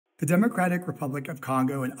The Democratic Republic of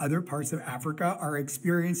Congo and other parts of Africa are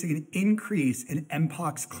experiencing an increase in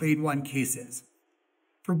mpox clade 1 cases.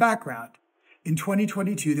 For background, in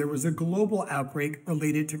 2022, there was a global outbreak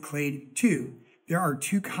related to clade 2. There are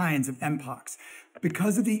two kinds of mpox.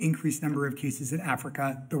 Because of the increased number of cases in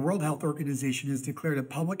Africa, the World Health Organization has declared a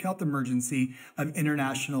public health emergency of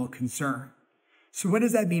international concern. So what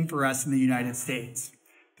does that mean for us in the United States?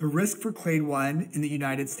 The risk for clade 1 in the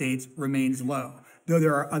United States remains low, though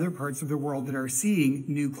there are other parts of the world that are seeing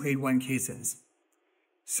new clade 1 cases.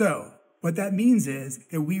 So what that means is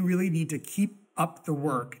that we really need to keep up the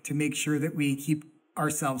work to make sure that we keep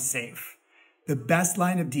ourselves safe. The best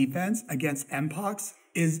line of defense against mpox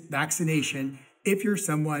is vaccination if you're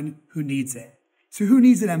someone who needs it. So who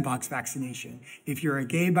needs an mpox vaccination? If you're a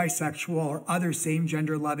gay, bisexual, or other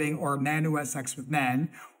same-gender loving, or a man who has sex with men,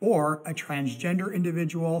 or a transgender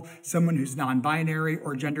individual, someone who's non-binary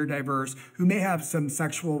or gender diverse, who may have some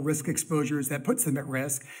sexual risk exposures that puts them at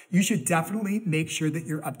risk, you should definitely make sure that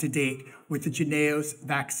you're up to date with the Jynneos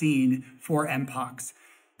vaccine for mpox.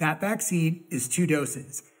 That vaccine is 2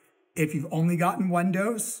 doses. If you've only gotten 1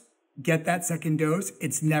 dose, get that second dose.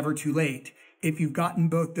 It's never too late. If you've gotten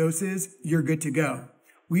both doses, you're good to go.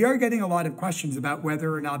 We are getting a lot of questions about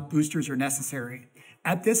whether or not boosters are necessary.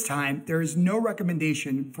 At this time, there is no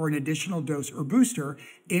recommendation for an additional dose or booster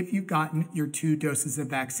if you've gotten your 2 doses of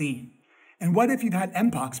vaccine. And what if you've had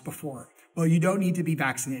mpox before? Well, you don't need to be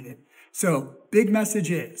vaccinated. So, big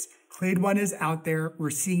message is, clade 1 is out there.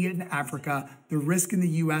 We're seeing it in Africa. The risk in the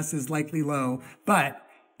US is likely low, but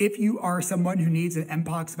if you are someone who needs an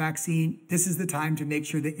mpox vaccine, this is the time to make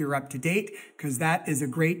sure that you're up to date, because that is a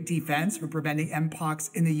great defense for preventing mpox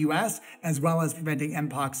in the US, as well as preventing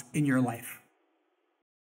mpox in your life.